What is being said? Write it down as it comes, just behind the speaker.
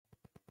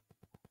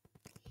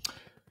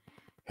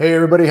Hey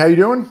everybody, how you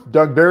doing?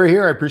 Doug Barry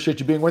here. I appreciate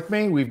you being with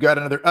me. We've got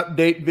another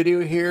update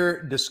video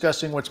here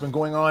discussing what's been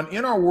going on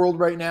in our world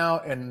right now,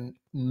 and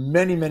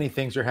many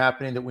things are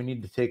happening that we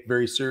need to take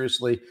very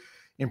seriously.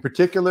 In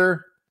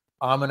particular,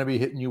 I'm going to be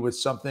hitting you with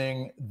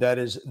something that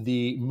is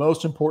the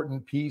most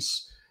important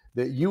piece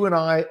that you and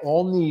I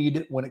all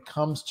need when it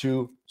comes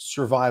to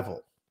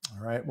survival.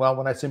 All right. Well,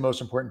 when I say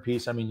most important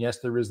piece, I mean, yes,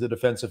 there is the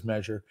defensive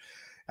measure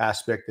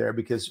aspect there,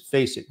 because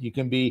face it, you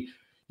can be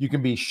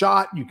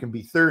shot, you can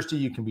be thirsty,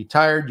 you can be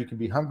tired, you can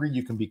be hungry,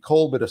 you can be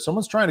cold. But if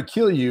someone's trying to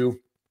kill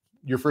you,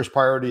 your first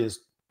priority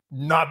is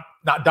not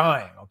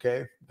dying.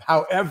 Okay.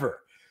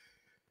 However,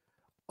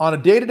 on a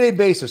day-to-day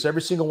basis,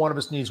 every single one of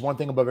us needs one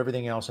thing above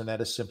everything else, and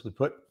that is, simply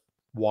put,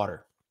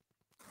 water.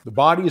 The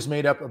body is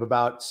made up of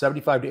about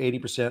 75 to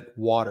 80%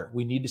 water.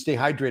 We need to stay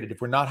hydrated.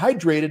 If we're not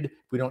hydrated,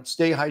 if we don't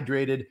stay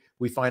hydrated,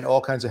 we find all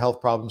kinds of health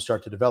problems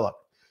start to develop.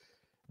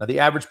 Now, the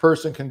average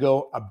person can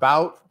go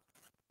about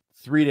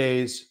 3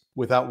 days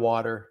without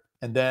water,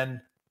 and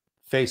then,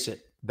 face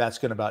it, that's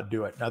going to about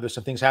do it. Now, there's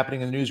some things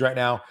happening in the news right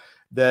now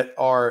that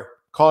are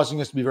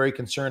causing us to be very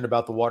concerned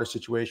about the water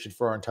situation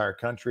for our entire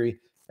country.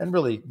 And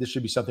really, this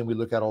should be something we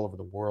look at all over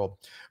the world.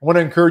 I want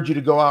to encourage you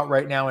to go out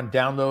right now and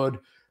download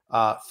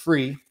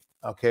free,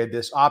 okay,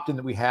 this opt-in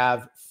that we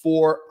have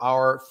for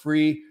our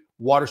free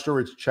water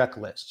storage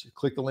checklist.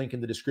 Click the link in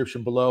the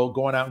description below.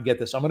 Go on out and get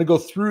this. I'm going to go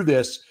through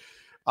this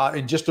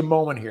in just a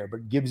moment here,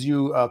 but gives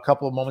you a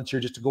couple of moments here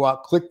just to go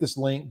out, click this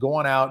link, go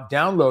on out,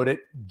 download it,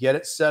 get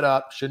it set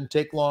up. Shouldn't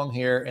take long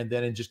here. And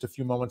then in just a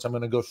few moments, I'm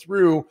going to go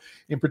through,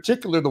 in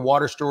particular, the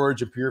water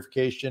storage and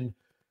purification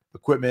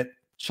equipment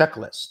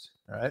checklist.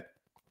 All right.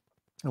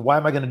 And why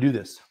am I going to do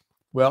this?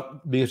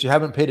 Well, because you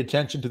haven't paid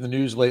attention to the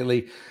news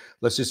lately.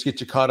 Let's just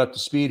get you caught up to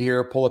speed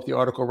here. Pull up the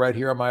article right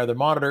here on my other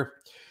monitor.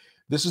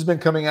 This has been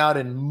coming out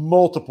in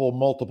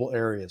multiple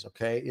areas.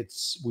 Okay,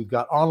 we've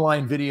got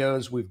online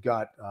videos, we've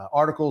got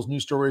articles,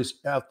 news stories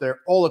out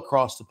there all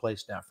across the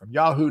place now, from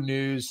Yahoo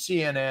News,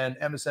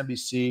 CNN,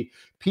 MSNBC,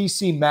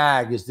 PC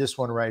Mag is this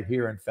one right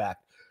here. In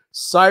fact,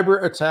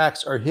 cyber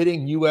attacks are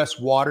hitting U.S.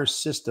 water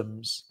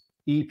systems,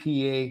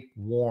 EPA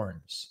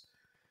warns.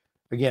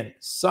 Again,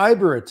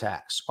 cyber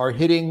attacks are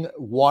hitting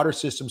water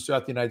systems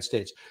throughout the United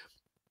States.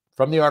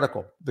 From the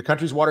article, the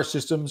country's water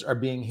systems are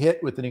being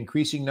hit with an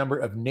increasing number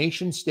of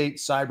nation-state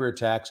cyber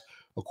attacks,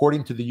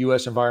 according to the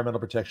U.S. Environmental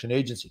Protection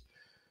Agency,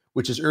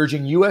 which is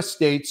urging U.S.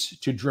 states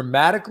to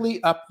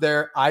dramatically up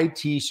their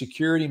IT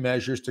security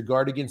measures to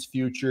guard against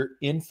future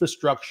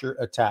infrastructure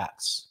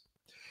attacks.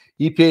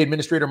 EPA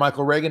Administrator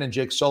Michael Regan and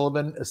Jake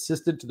Sullivan,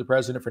 assistant to the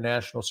President for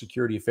National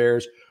Security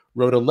Affairs,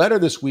 wrote a letter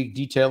this week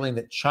detailing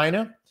that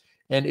China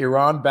and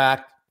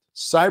Iran-backed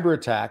cyber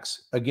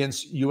attacks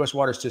against U.S.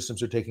 water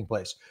systems are taking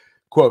place.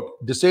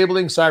 Quote,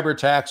 disabling cyber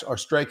attacks are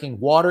striking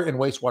water and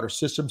wastewater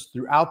systems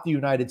throughout the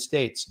United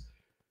States.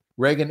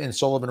 Reagan and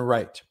Sullivan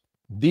write,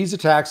 these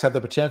attacks have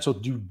the potential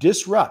to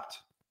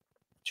disrupt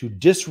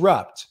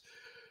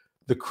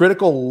the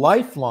critical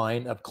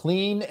lifeline of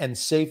clean and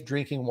safe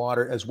drinking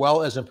water, as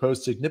well as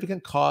impose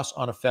significant costs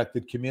on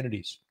affected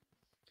communities.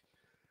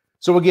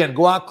 So again,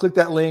 go out, click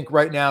that link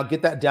right now,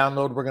 get that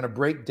download. We're going to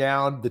break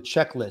down the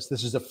checklist.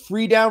 This is a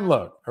free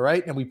download, all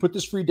right? And we put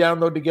this free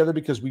download together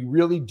because we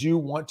really do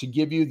want to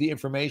give you the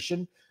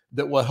information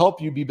that will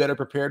help you be better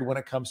prepared when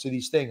it comes to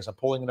these things. I'm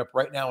pulling it up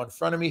right now in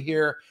front of me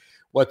here.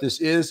 What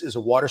this is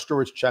a water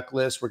storage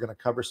checklist. We're going to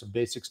cover some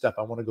basic stuff.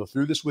 I want to go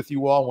through this with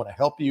you all. I want to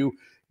help you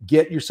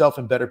get yourself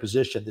in better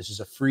position. This is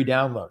a free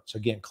download. So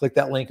again, click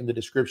that link in the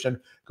description.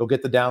 Go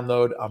get the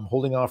download. I'm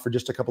holding off for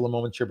just a couple of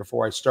moments here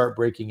before I start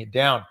breaking it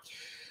down.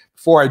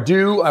 Before I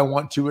do, I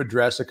want to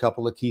address a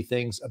couple of key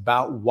things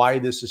about why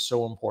this is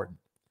so important.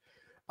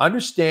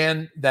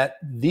 Understand that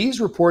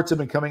these reports have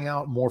been coming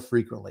out more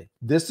frequently.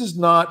 This is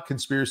not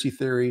conspiracy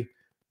theory.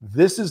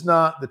 This is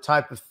not the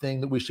type of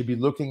thing that we should be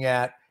looking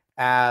at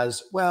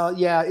as, well,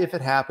 yeah, if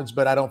it happens,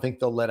 but I don't think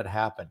they'll let it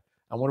happen.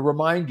 I want to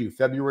remind you,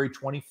 February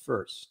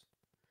 21st,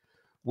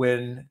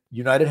 when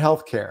United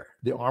Healthcare,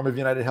 the arm of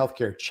United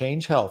Healthcare,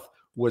 Change Health,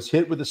 was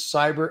hit with a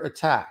cyber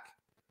attack.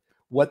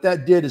 What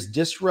that did is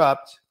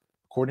disrupt,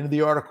 according to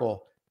the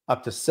article,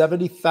 up to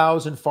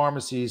 70,000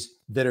 pharmacies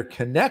that are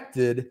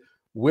connected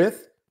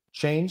with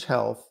Change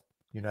Health,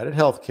 United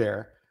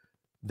Healthcare.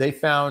 They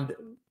found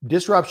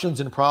disruptions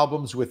and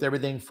problems with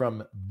everything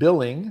from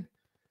billing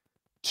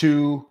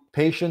to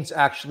patients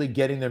actually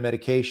getting their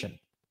medication,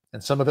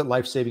 and some of it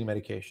life-saving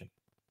medication.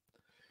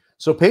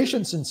 So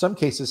patients in some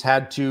cases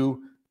had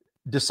to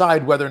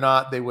decide whether or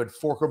not they would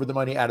fork over the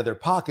money out of their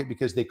pocket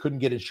because they couldn't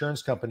get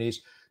insurance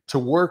companies to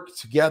work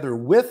together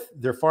with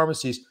their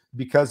pharmacies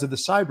because of the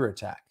cyber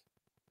attack.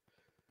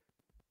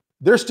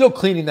 They're still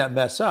cleaning that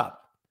mess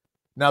up.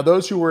 Now,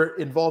 those who were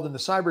involved in the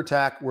cyber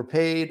attack were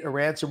paid a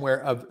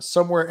ransomware of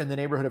somewhere in the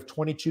neighborhood of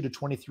 $22 to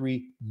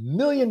 $23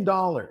 million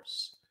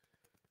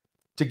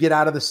to get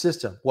out of the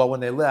system. Well, when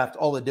they left,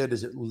 all it did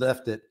is it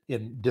left it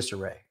in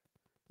disarray.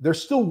 They're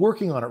still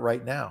working on it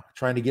right now,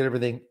 trying to get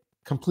everything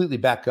completely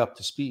back up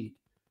to speed.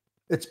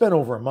 It's been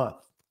over a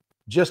month,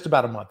 just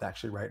about a month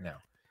actually right now,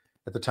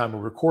 at the time we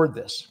record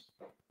this.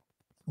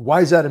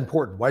 Why is that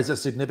important? Why is that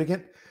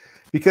significant?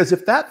 Because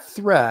if that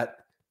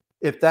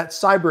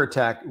cyber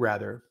attack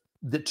rather,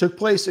 that took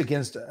place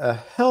against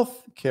a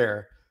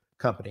healthcare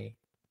company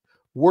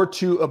were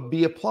to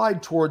be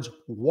applied towards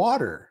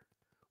water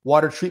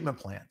treatment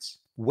plants,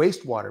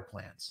 wastewater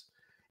plants,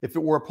 if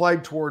it were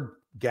applied toward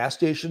gas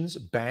stations,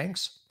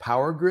 banks,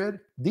 power grid,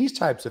 these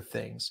types of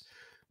things,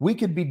 we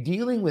could be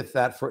dealing with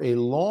that for a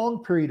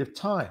long period of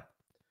time.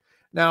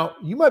 Now,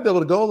 you might be able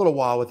to go a little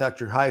while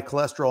without your high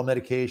cholesterol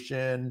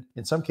medication.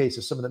 In some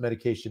cases, some of the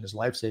medication is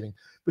life-saving,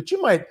 but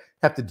you might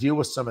have to deal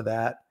with some of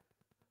that.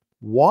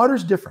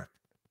 Water's different.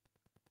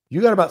 You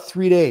got about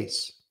 3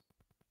 days.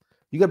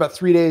 You got about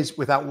 3 days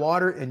without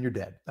water and you're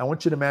dead. I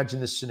want you to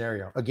imagine this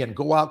scenario. Again,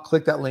 go out,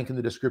 click that link in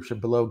the description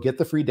below, get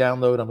the free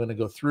download. I'm going to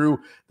go through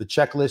the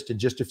checklist in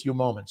just a few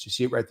moments. You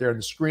see it right there on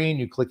the screen.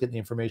 You click it in the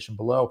information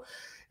below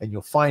and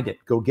you'll find it.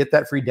 Go get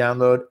that free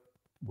download.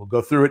 We'll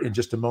go through it in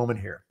just a moment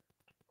here.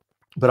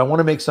 But I want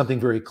to make something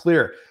very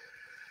clear.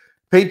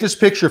 Paint this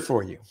picture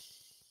for you.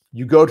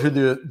 You go to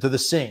the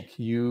sink.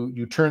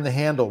 You turn the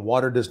handle.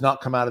 Water does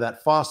not come out of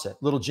that faucet.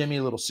 Little Jimmy,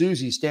 little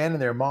Susie standing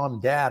there. Mom,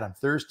 Dad, I'm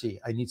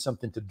thirsty. I need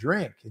something to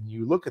drink. And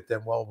you look at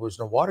them. Well, there's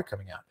no water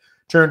coming out.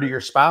 Turn to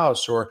your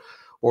spouse or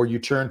you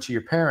turn to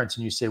your parents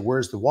and you say,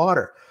 where's the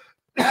water?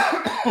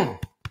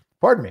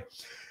 Pardon me.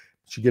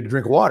 Should get a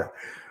drink of water.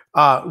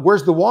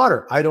 Where's the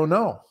water? I don't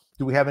know.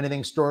 Do we have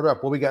anything stored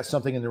up? Well, we got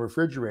something in the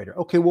refrigerator.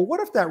 Okay, well, what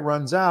if that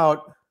runs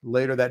out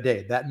later that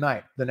day, that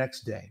night, the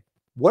next day?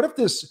 What if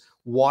this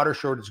water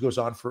shortage goes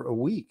on for a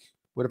week?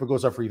 What if it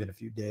goes on for even a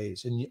few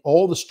days? And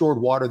all the stored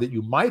water that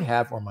you might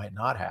have or might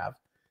not have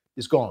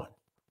is gone.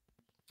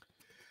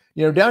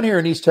 You know, down here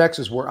in East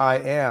Texas, where I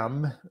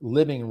am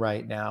living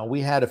right now,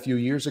 we had a few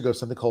years ago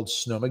something called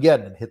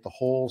Snowmageddon. It hit the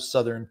whole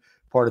southern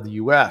part of the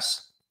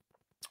U.S.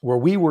 Where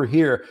we were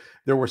here,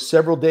 there were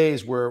several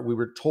days where we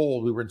were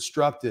told, we were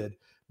instructed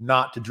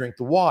not to drink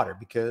the water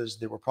because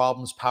there were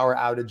problems, power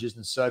outages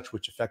and such,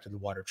 which affected the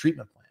water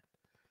treatment plant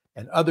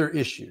and other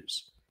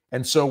issues.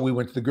 And so we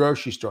went to the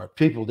grocery store.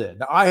 People did.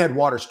 Now, I had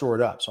water stored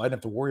up, so I didn't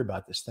have to worry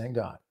about this, thank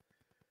God.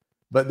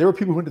 But there were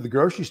people who went to the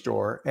grocery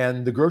store,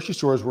 and the grocery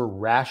stores were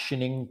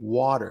rationing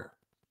water.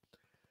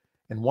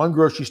 In one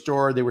grocery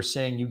store, they were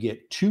saying you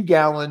get 2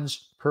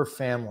 gallons per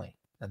family,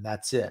 and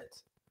that's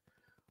it.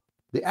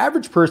 The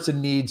average person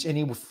needs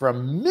anywhere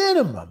from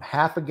minimum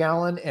half a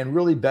gallon and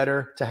really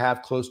better to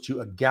have close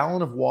to a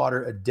gallon of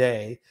water a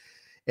day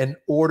in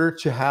order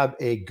to have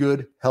a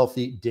good,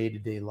 healthy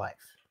day-to-day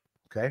life,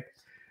 okay?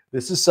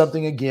 This is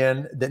something,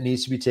 again, that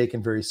needs to be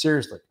taken very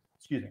seriously.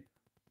 Excuse me.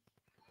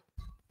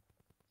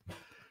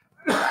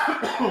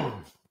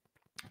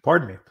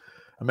 Pardon me.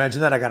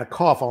 Imagine that. I got a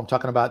cough while I'm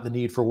talking about the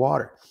need for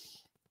water.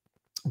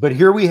 But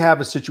here we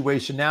have a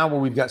situation now where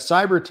we've got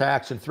cyber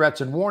attacks and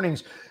threats and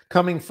warnings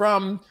coming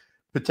from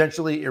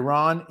potentially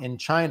Iran and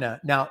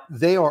China. Now,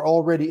 they are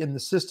already in the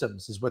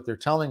systems, is what they're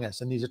telling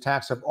us, and these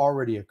attacks have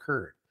already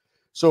occurred.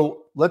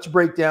 So let's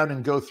break down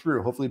and go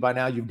through. Hopefully by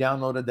now you've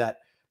downloaded that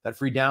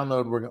free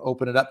download. We're going to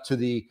open it up to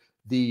the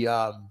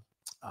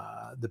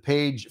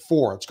page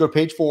 4. Let's go to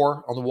page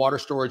 4 on the water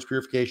storage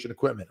purification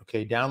equipment.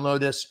 Okay, download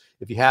this.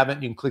 If you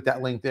haven't, you can click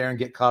that link there and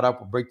get caught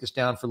up. We'll break this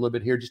down for a little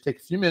bit here. Just take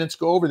a few minutes,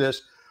 go over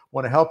this.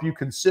 Want to help you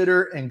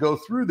consider and go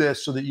through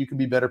this so that you can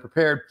be better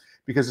prepared,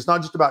 because it's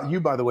not just about you,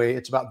 by the way,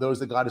 it's about those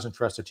that God has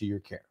entrusted to your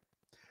care.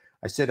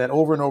 I say that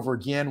over and over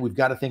again. We've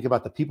got to think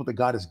about the people that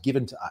God has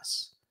given to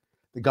us,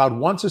 that God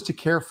wants us to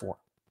care for.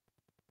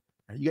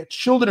 You got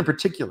children in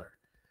particular.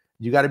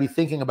 You got to be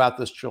thinking about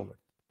those children.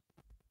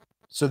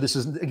 So this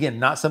is, again,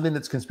 not something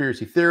that's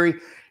conspiracy theory.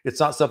 It's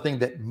not something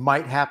that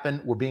might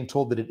happen. We're being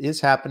told that it is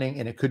happening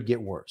and it could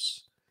get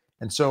worse.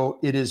 And so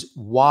it is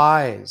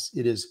wise,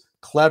 it is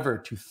clever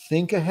to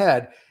think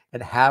ahead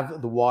and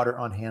have the water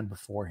on hand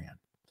beforehand.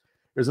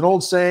 There's an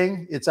old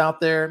saying, it's out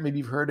there, maybe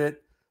you've heard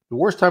it. The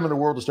worst time in the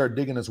world to start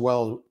digging as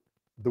well,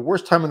 the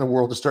worst time in the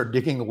world to start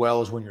digging a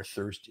well is when you're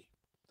thirsty.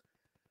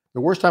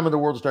 The worst time in the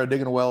world to start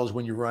digging a well is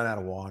when you run out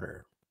of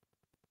water.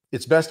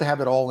 It's best to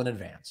have it all in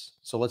advance.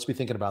 So let's be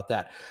thinking about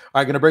that.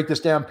 All right, going to break this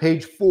down.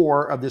 Page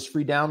 4 of this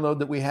free download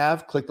that we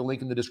have. Click the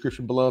link in the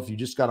description below if you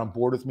just got on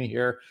board with me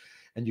here.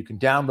 And you can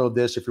download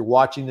this. If you're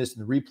watching this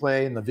in the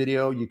replay, in the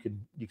video, you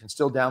can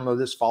still download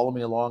this. Follow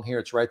me along here.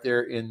 It's right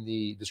there in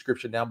the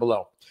description down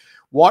below.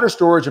 Water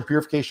storage and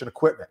purification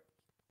equipment.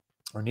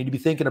 We need to be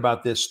thinking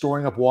about this,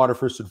 storing up water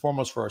first and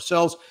foremost for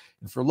ourselves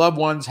and for loved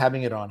ones,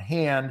 having it on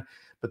hand.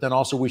 But then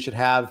also we should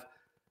have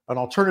an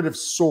alternative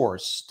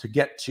source to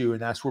get to,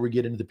 and that's where we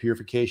get into the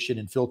purification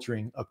and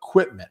filtering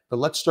equipment. But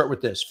let's start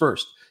with this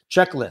first.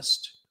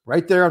 Checklist,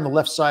 right there on the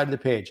left side of the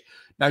page.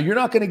 Now, you're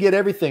not going to get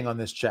everything on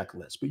this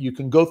checklist, but you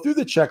can go through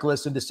the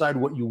checklist and decide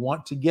what you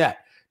want to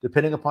get.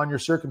 Depending upon your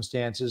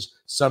circumstances,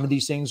 some of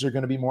these things are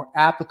going to be more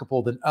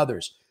applicable than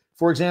others.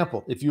 For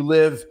example, if you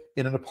live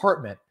in an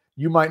apartment,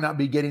 you might not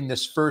be getting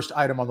this first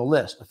item on the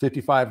list, a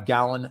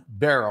 55-gallon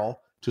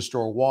barrel to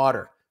store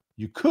water.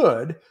 You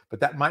could, but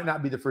that might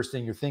not be the first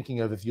thing you're thinking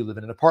of if you live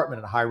in an apartment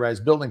in a high-rise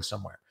building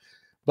somewhere.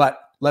 But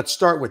let's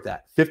start with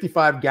that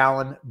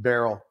 55-gallon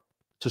barrel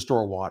to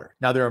store water.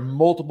 Now, there are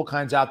multiple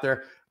kinds out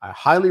there. I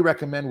highly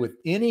recommend with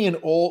any and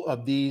all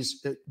of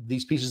these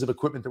pieces of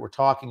equipment that we're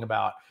talking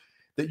about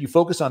that you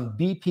focus on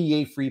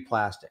BPA-free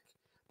plastic.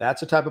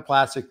 That's a type of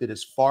plastic that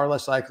is far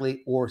less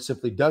likely or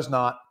simply does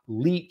not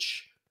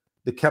leach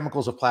the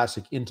chemicals of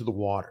plastic into the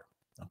water.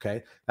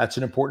 Okay, that's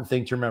an important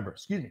thing to remember.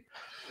 Excuse me.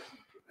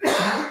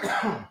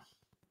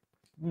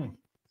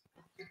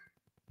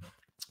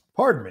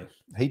 Pardon me.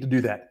 I hate to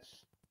do that.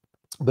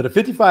 But a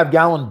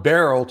 55-gallon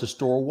barrel to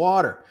store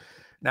water.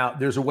 Now,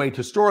 there's a way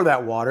to store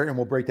that water, and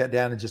we'll break that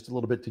down in just a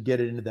little bit to get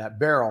it into that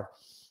barrel.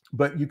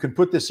 But you can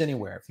put this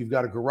anywhere. If you've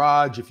got a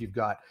garage, if you've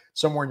got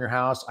somewhere in your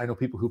house, I know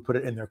people who put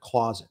it in their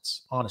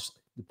closets,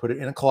 honestly. You put it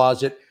in a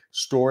closet,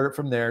 store it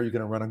from there. You're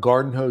going to run a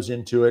garden hose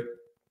into it.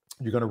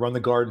 You're going to run the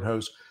garden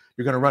hose.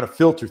 You're going to run a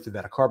filter through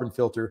that, a carbon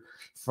filter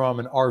from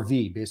an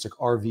RV, basic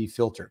RV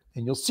filter.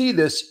 And you'll see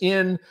this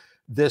in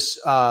this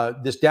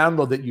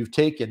download that you've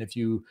taken. If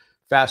you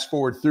fast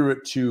forward through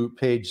it to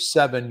page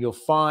 7, you'll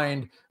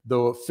find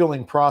the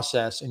filling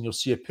process, and you'll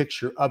see a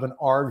picture of an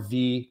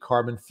RV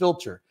carbon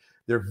filter.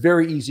 They're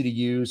very easy to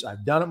use.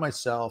 I've done it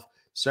myself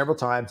several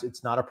times.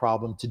 It's not a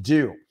problem to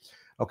do.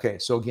 Okay,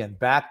 so again,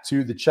 back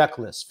to the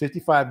checklist.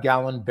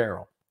 55-gallon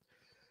barrel.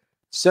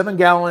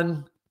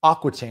 7-gallon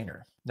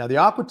Aquatainer. Now, the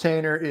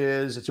Aquatainer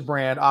it's a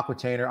brand,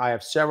 Aquatainer. I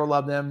have several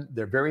of them.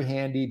 They're very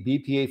handy,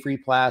 BPA-free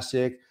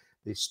plastic.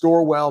 They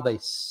store well, they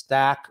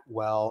stack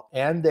well,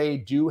 and they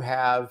do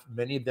have,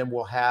 many of them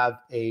will have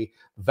a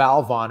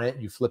valve on it.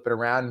 You flip it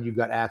around and you've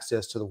got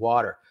access to the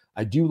water.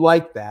 I do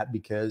like that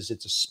because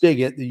it's a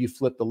spigot that you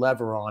flip the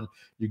lever on.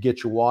 You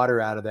get your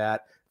water out of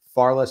that,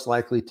 far less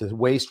likely to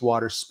waste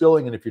water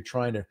spilling it if you're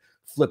trying to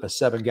flip a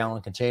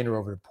 7-gallon container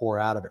over to pour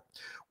out of it.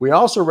 We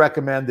also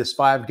recommend this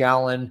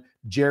 5-gallon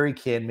jerry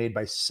can made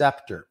by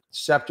Scepter.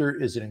 Scepter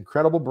is an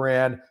incredible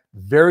brand,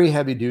 very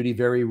heavy duty,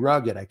 very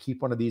rugged. I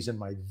keep one of these in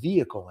my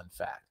vehicle, in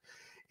fact.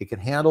 It can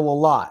handle a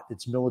lot.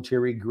 It's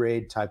military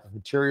grade type of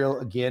material.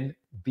 Again,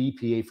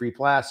 BPA-free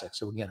plastic.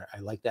 So again, I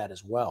like that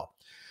as well.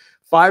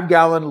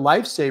 5-gallon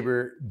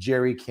Lifesaver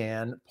jerry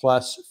can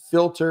plus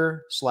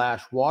filter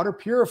 / water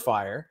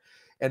purifier.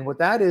 And what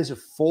that is, a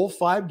full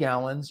 5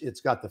 gallons.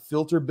 It's got the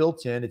filter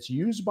built in. It's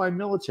used by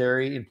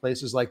military in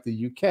places like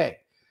the UK.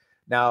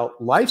 Now,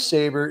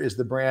 Lifesaver is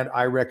the brand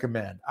I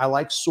recommend. I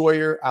like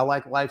Sawyer. I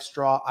like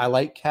LifeStraw. I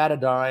like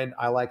Catadyne.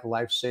 I like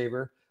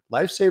Lifesaver.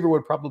 Lifesaver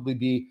would probably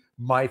be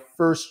my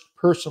first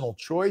personal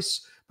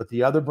choice, but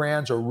the other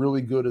brands are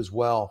really good as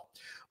well.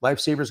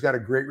 Lifesaver's got a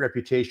great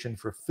reputation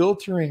for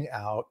filtering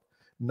out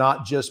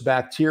not just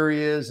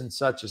bacterias and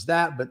such as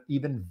that, but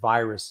even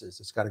viruses.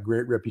 It's got a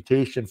great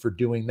reputation for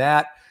doing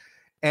that.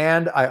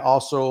 And I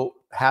also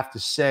have to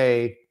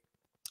say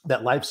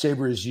that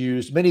Lifesaver is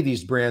used, many of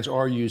these brands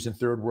are used in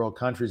third world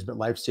countries, but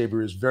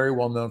Lifesaver is very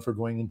well known for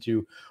going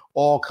into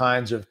all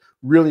kinds of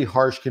really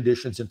harsh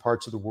conditions in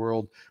parts of the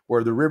world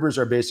where the rivers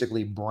are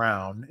basically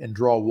brown, and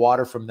draw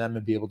water from them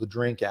and be able to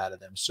drink out of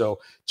them. So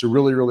it's a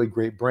really, really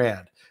great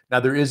brand. Now,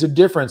 there is a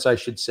difference, I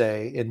should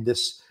say, in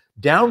this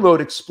download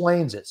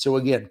explains it. So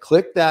again,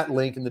 click that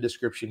link in the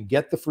description,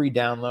 get the free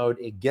download.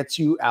 It gets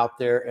you out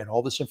there, and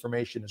all this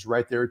information is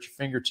right there at your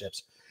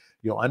fingertips.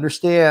 You'll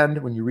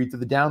understand when you read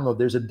through the download,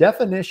 there's a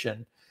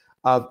definition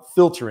of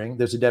filtering.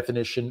 There's a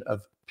definition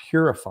of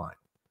purifying.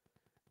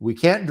 We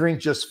can't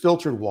drink just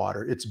filtered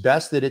water. It's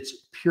best that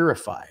it's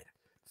purified.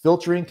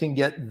 Filtering can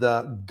get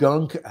the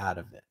gunk out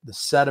of it, the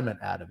sediment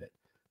out of it.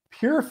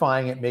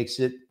 Purifying it makes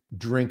it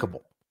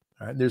drinkable.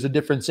 All right, there's a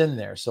difference in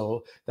there.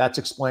 So that's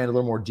explained a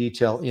little more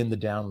detail in the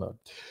download.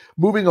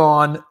 Moving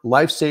on,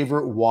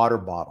 Lifesaver water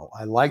bottle.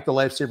 I like the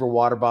Lifesaver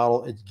water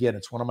bottle. Again,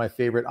 it's one of my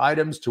favorite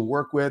items to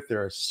work with.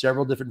 There are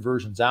several different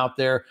versions out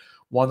there.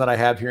 One that I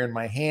have here in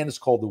my hand is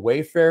called the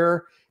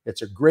Wayfarer.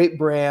 It's a great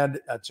brand.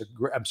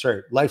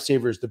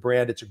 Lifesaver is the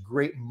brand. It's a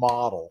great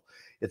model.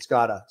 It's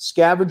got a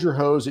scavenger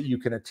hose that you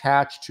can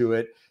attach to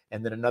it,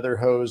 and then another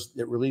hose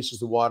that releases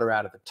the water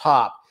out at the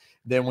top.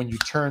 Then when you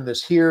turn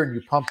this here and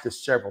you pump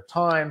this several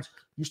times,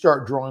 you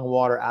start drawing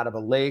water out of a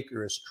lake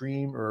or a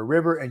stream or a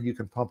river, and you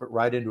can pump it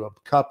right into a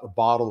cup, a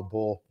bottle, a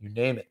bowl, you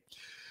name it.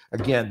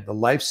 Again, the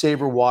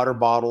Lifesaver water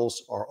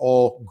bottles are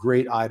all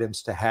great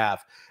items to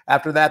have.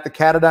 After that, the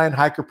Catadyne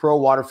Hiker Pro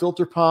water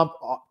filter pump.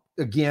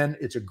 Again,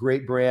 it's a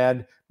great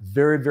brand,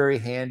 very, very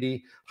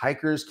handy.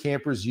 Hikers,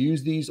 campers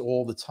use these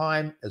all the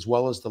time, as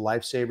well as the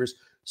Lifesavers.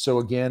 So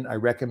again, I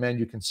recommend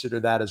you consider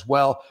that as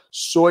well.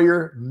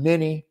 Sawyer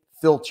Mini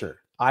Filter.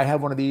 I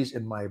have one of these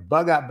in my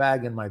bug out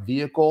bag in my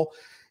vehicle.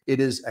 It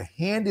is a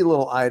handy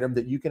little item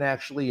that you can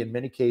actually, in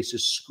many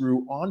cases,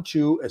 screw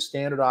onto a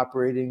standard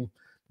operating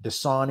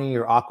Dasani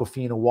or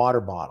Aquafina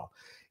water bottle.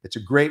 It's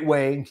a great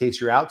way in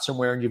case you're out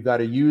somewhere and you've got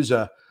to use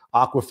a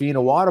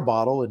Aquafina water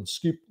bottle and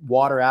scoop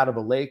water out of a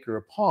lake or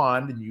a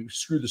pond, and you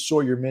screw the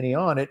Sawyer Mini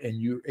on it,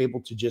 and you're able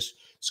to just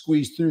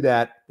squeeze through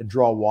that and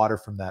draw water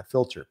from that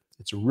filter.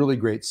 It's a really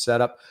great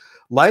setup.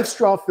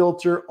 LifeStraw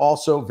filter,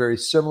 also very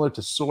similar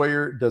to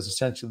Sawyer, does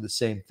essentially the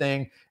same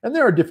thing. And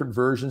there are different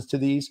versions to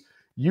these.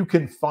 You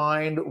can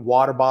find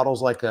water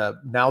bottles like a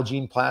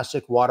Nalgene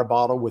plastic water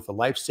bottle with a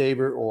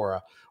Lifesaver, or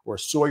a or a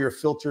Sawyer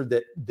filter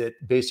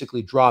that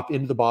basically drop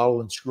into the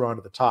bottle and screw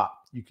onto the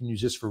top. You can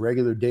use this for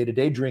regular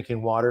day-to-day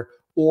drinking water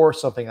or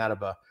something out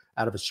of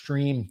a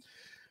stream.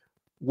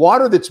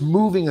 Water that's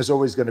moving is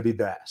always going to be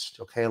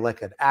best, okay?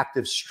 Like an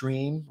active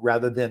stream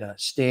rather than a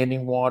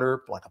standing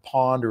water, like a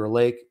pond or a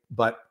lake.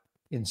 But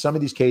in some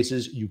of these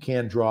cases, you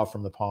can draw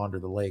from the pond or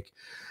the lake.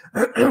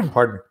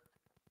 Pardon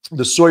me.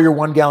 The Sawyer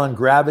 1 gallon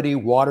gravity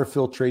water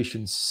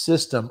filtration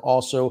system,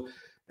 also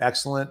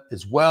excellent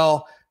as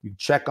well. You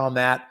check on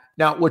that.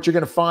 Now, what you're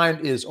going to find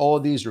is all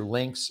of these are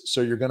links.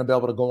 So you're going to be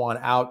able to go on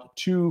out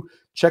to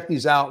check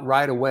these out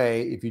right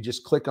away. If you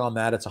just click on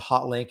that, it's a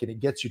hot link and it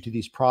gets you to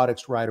these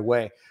products right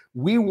away.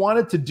 We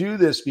wanted to do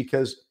this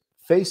because,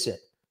 face it,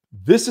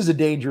 this is a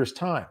dangerous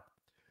time.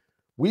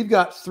 We've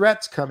got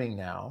threats coming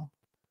now,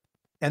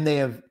 and they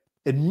have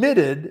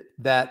admitted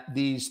that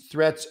these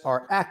threats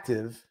are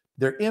active.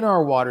 They're in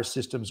our water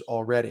systems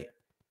already.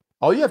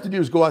 All you have to do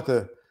is go out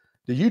to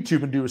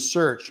YouTube and do a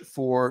search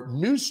for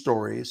news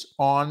stories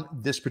on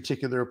this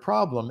particular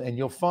problem, and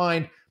you'll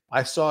find,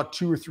 I saw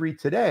 2 or 3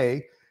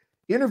 today,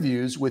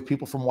 interviews with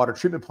people from water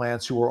treatment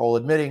plants who are all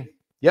admitting,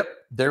 yep,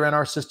 they're in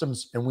our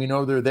systems and we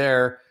know they're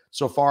there.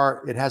 So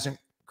far, it hasn't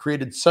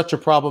created such a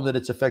problem that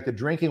it's affected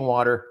drinking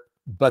water,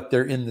 but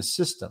they're in the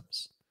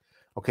systems.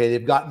 Okay,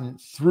 they've gotten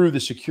through the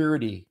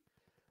security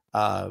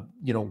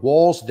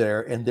walls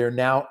there, and they're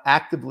now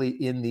actively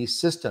in these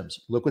systems.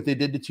 Look what they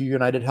did to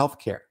United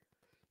Healthcare.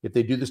 If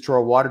they do this to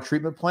our water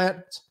treatment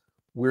plants,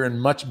 we're in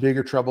much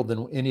bigger trouble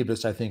than any of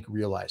us, I think,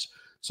 realize.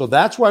 So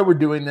that's why we're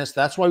doing this.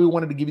 That's why we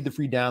wanted to give you the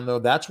free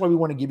download. That's why we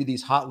want to give you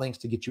these hot links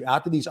to get you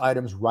out to these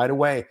items right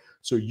away,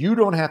 so you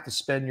don't have to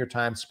spend your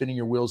time spinning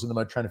your wheels in the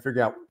mud trying to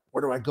figure out,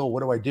 where do I go?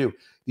 What do I do?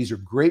 These are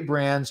great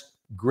brands,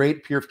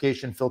 great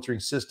purification filtering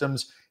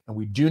systems, and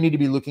we do need to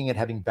be looking at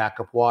having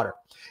backup water.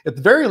 At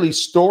the very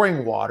least,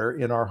 storing water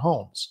in our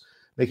homes,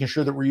 making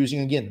sure that we're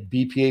using, again,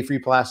 BPA-free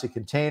plastic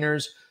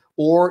containers,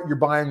 or you're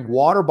buying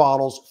water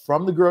bottles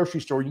from the grocery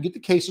store. You can get the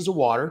cases of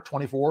water,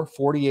 24,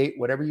 48,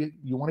 whatever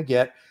you want to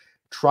get.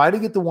 Try to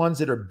get the ones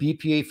that are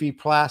BPA-free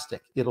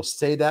plastic. It'll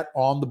say that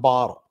on the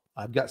bottle.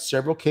 I've got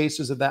several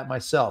cases of that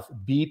myself,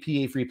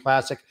 BPA-free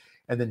plastic,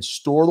 and then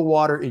store the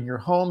water in your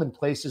home in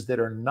places that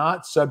are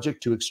not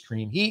subject to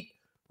extreme heat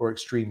or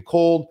extreme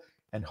cold,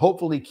 and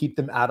hopefully keep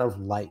them out of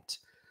light.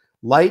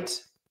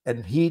 Light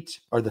and heat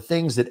are the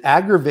things that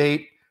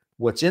aggravate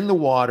what's in the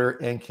water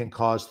and can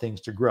cause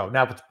things to grow.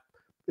 Now,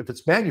 if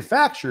it's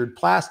manufactured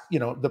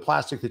the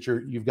plastic that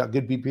you've got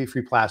good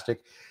BPA-free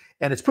plastic,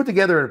 and it's put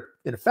together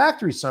in a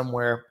factory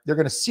somewhere, they're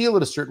going to seal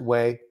it a certain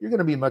way. You're going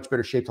to be in much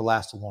better shape to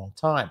last a long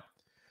time.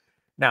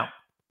 Now,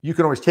 you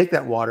can always take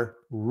that water,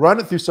 run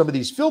it through some of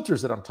these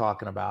filters that I'm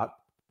talking about,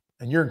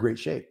 and you're in great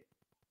shape.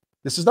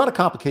 This is not a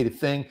complicated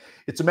thing.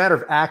 It's a matter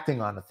of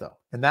acting on it, though.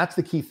 And that's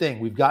the key thing.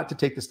 We've got to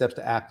take the steps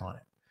to act on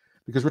it,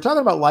 because we're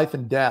talking about life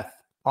and death.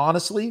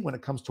 Honestly, when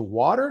it comes to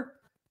water,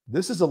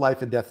 this is a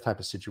life and death type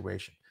of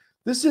situation.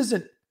 This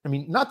isn't,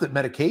 not that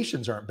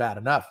medications aren't bad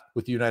enough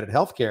with United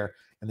Healthcare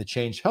and the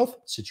Change Health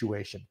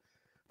situation,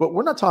 but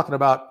we're not talking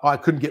about, I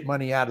couldn't get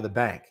money out of the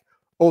bank.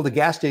 Oh, the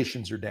gas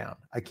stations are down.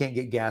 I can't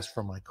get gas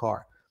from my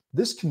car.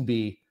 This can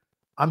be,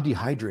 I'm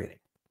dehydrating.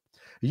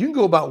 You can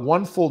go about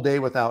 1 full day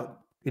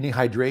without any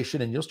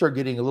hydration and you'll start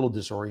getting a little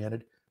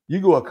disoriented. You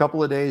go a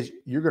couple of days,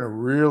 you're going to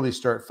really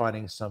start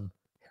finding some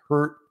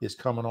hurt is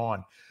coming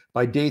on.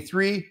 By day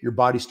 3, your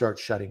body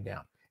starts shutting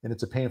down, and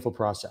it's a painful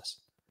process.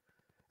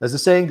 As the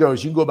saying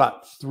goes, you can go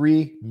about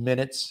 3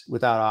 minutes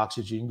without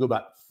oxygen. You can go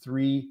about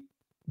 3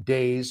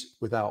 days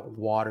without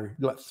water. You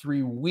can go about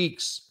 3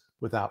 weeks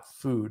without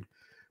food.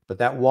 But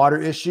that water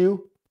issue,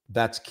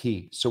 that's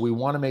key. So we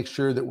want to make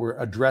sure that we're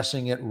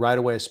addressing it right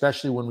away,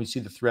 especially when we see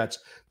the threats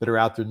that are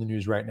out there in the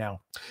news right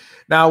now.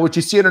 Now, what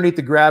you see underneath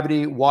the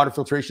gravity water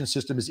filtration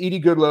system is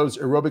Edie Goodlow's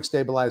aerobic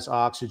stabilized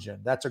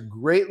oxygen. That's a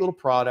great little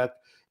product,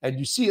 and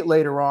you see it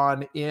later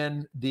on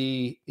in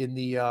the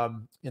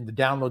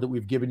download that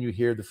we've given you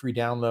here, the free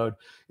download.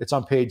 It's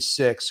on page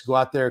 6. Go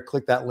out there,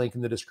 click that link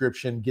in the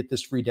description, get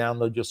this free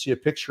download. You'll see a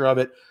picture of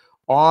it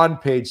on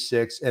page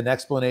 6, an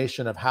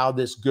explanation of how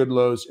this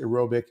Goodlow's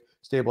aerobic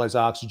stabilized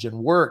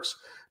oxygen works.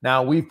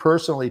 Now, we've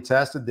personally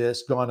tested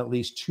this, gone at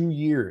least 2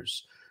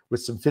 years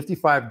with some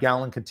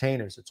 55-gallon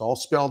containers. It's all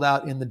spelled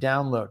out in the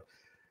download,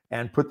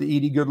 and put the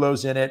Edie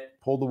Goodlow's in it,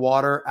 pulled the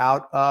water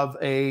out of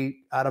a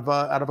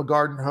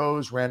garden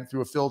hose, ran it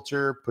through a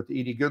filter, put the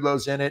Edie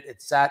Goodlow's in it.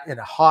 It sat in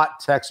a hot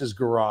Texas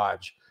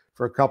garage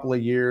for a couple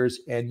of years,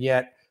 and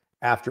yet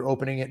after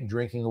opening it and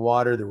drinking the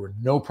water, there were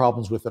no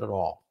problems with it at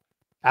all.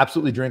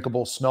 Absolutely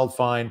drinkable, smelled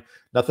fine,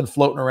 nothing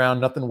floating around,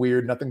 nothing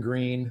weird, nothing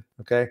green,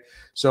 okay?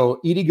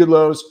 So Edie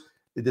Goodlow's,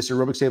 this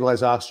aerobic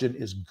stabilized oxygen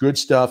is good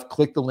stuff.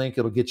 Click the link,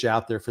 it'll get you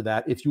out there for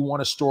that. If you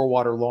want to store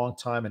water a long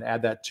time and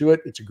add that to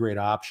it, it's a great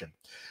option.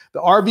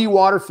 The RV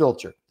water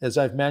filter, as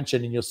I've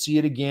mentioned, and you'll see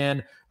it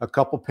again a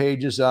couple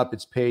pages up.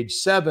 It's page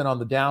 7 on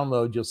the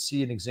download. You'll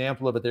see an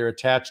example of it there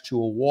attached to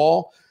a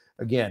wall.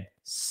 Again,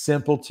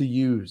 simple to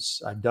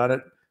use. I've done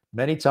it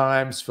many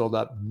times, filled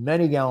up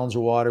many gallons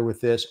of water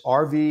with this.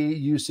 RV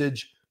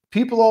usage,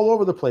 people all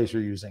over the place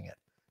are using it.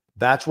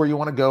 That's where you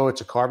want to go.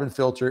 It's a carbon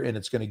filter, and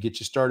it's going to get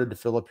you started to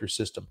fill up your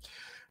system.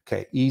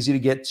 Okay, easy to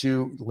get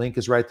to. Link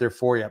is right there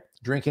for you.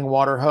 Drinking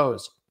water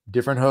hose.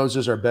 Different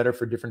hoses are better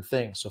for different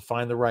things, so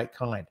find the right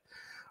kind.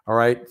 All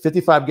right,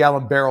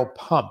 55-gallon barrel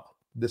pump.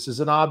 This is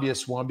an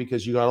obvious one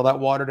because you got all that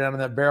water down in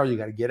that barrel. You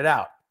got to get it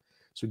out.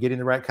 So getting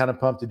the right kind of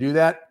pump to do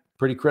that,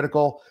 pretty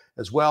critical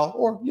as well.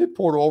 Or you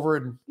pour it over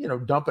and,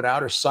 dump it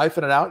out or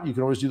siphon it out. You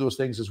can always do those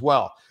things as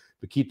well.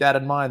 But keep that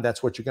in mind.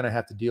 That's what you're going to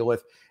have to deal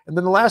with. And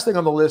then the last thing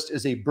on the list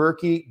is a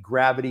Berkey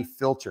gravity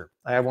filter.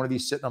 I have one of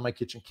these sitting on my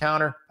kitchen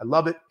counter. I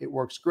love it. It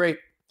works great.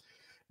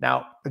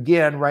 Now,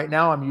 again, right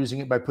now I'm using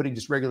it by putting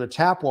just regular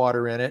tap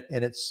water in it,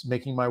 and it's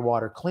making my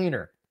water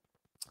cleaner.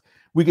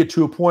 We get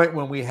to a point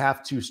when we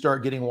have to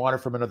start getting water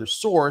from another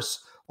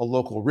source, a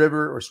local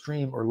river or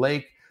stream or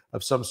lake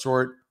of some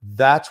sort.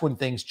 That's when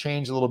things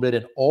change a little bit.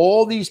 And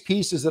all these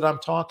pieces that I'm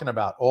talking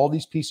about, all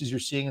these pieces you're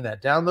seeing in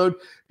that download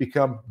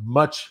become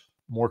much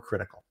more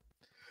critical.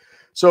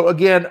 So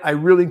again, I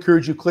really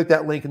encourage you, click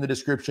that link in the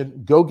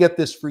description. Go get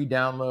this free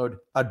download.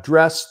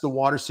 Address the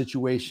water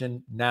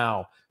situation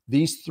now.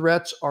 These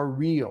threats are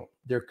real.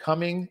 They're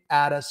coming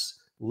at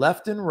us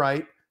left and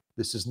right.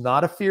 This is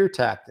not a fear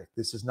tactic.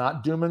 This is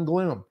not doom and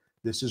gloom.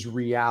 This is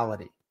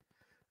reality.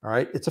 All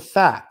right? It's a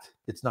fact.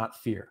 It's not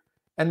fear.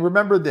 And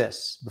remember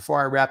this,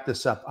 before I wrap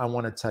this up, I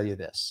want to tell you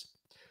this.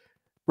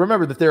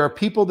 Remember that there are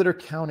people that are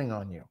counting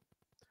on you.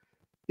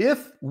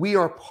 If we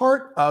are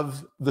part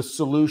of the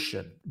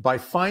solution by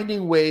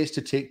finding ways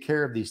to take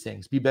care of these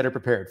things, be better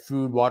prepared,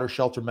 food, water,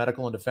 shelter,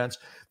 medical, and defense,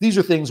 these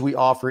are things we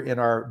offer in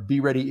our Be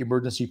Ready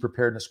Emergency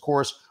Preparedness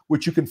course,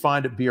 which you can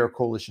find at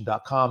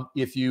brcoalition.com.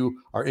 If you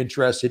are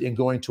interested in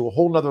going to a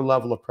whole nother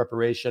level of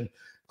preparation,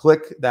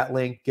 click that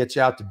link, gets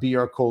you out to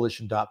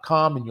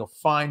brcoalition.com, and you'll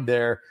find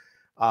there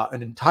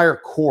an entire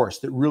course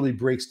that really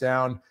breaks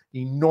down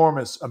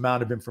enormous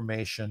amount of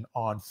information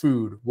on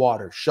food,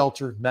 water,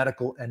 shelter,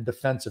 medical, and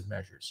defensive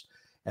measures,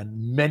 and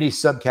many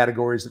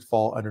subcategories that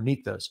fall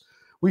underneath those.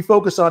 We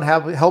focus on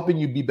helping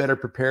you be better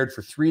prepared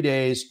for 3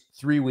 days,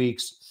 3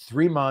 weeks,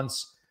 3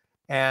 months,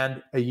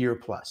 and a year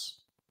plus.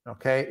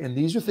 Okay? And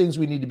these are things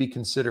we need to be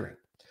considering.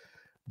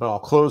 But I'll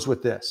close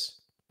with this.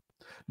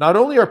 Not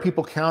only are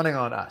people counting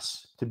on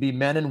us to be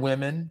men and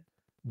women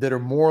that are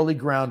morally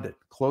grounded,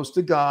 close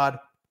to God,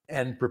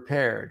 and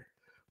prepared,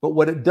 but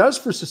what it does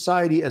for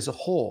society as a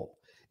whole,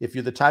 if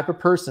you're the type of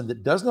person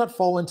that does not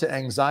fall into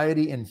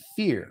anxiety and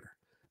fear,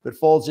 but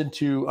falls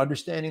into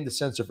understanding the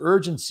sense of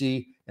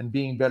urgency and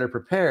being better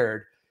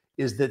prepared,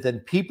 is that then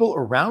people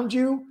around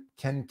you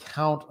can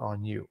count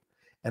on you.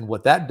 And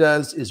what that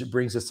does is it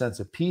brings a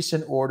sense of peace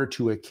and order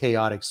to a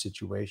chaotic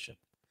situation.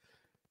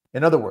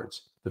 In other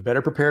words, the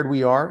better prepared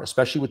we are,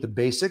 especially with the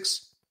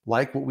basics,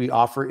 like what we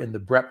offer in the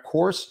BREP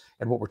course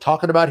and what we're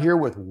talking about here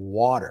with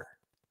water,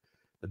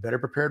 the better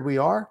prepared we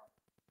are,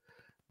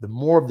 the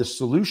more of the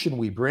solution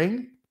we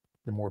bring,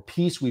 the more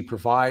peace we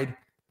provide,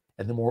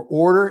 and the more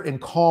order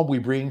and calm we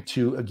bring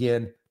to,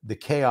 again, the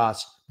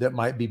chaos that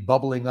might be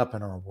bubbling up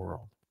in our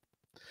world.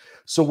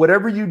 So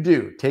whatever you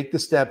do, take the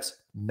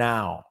steps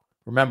now.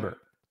 Remember,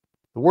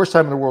 the worst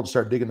time in the world to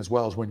start digging as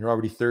well is when you're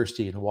already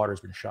thirsty and the water's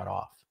been shut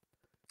off.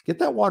 Get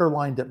that water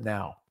lined up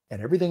now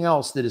and everything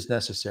else that is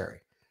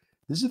necessary.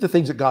 These are the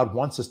things that God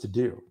wants us to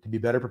do to be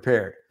better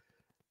prepared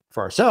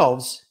for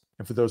ourselves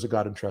and for those that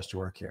God entrusts to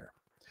our care.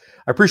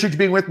 I appreciate you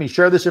being with me.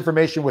 Share this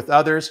information with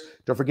others.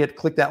 Don't forget,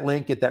 click that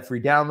link, get that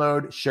free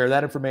download, share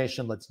that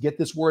information. Let's get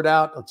this word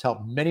out. Let's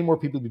help many more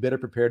people be better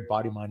prepared,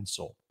 body, mind, and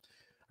soul.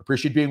 I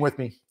appreciate being with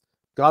me.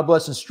 God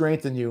bless and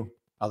strengthen you.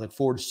 I look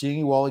forward to seeing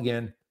you all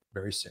again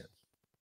very soon.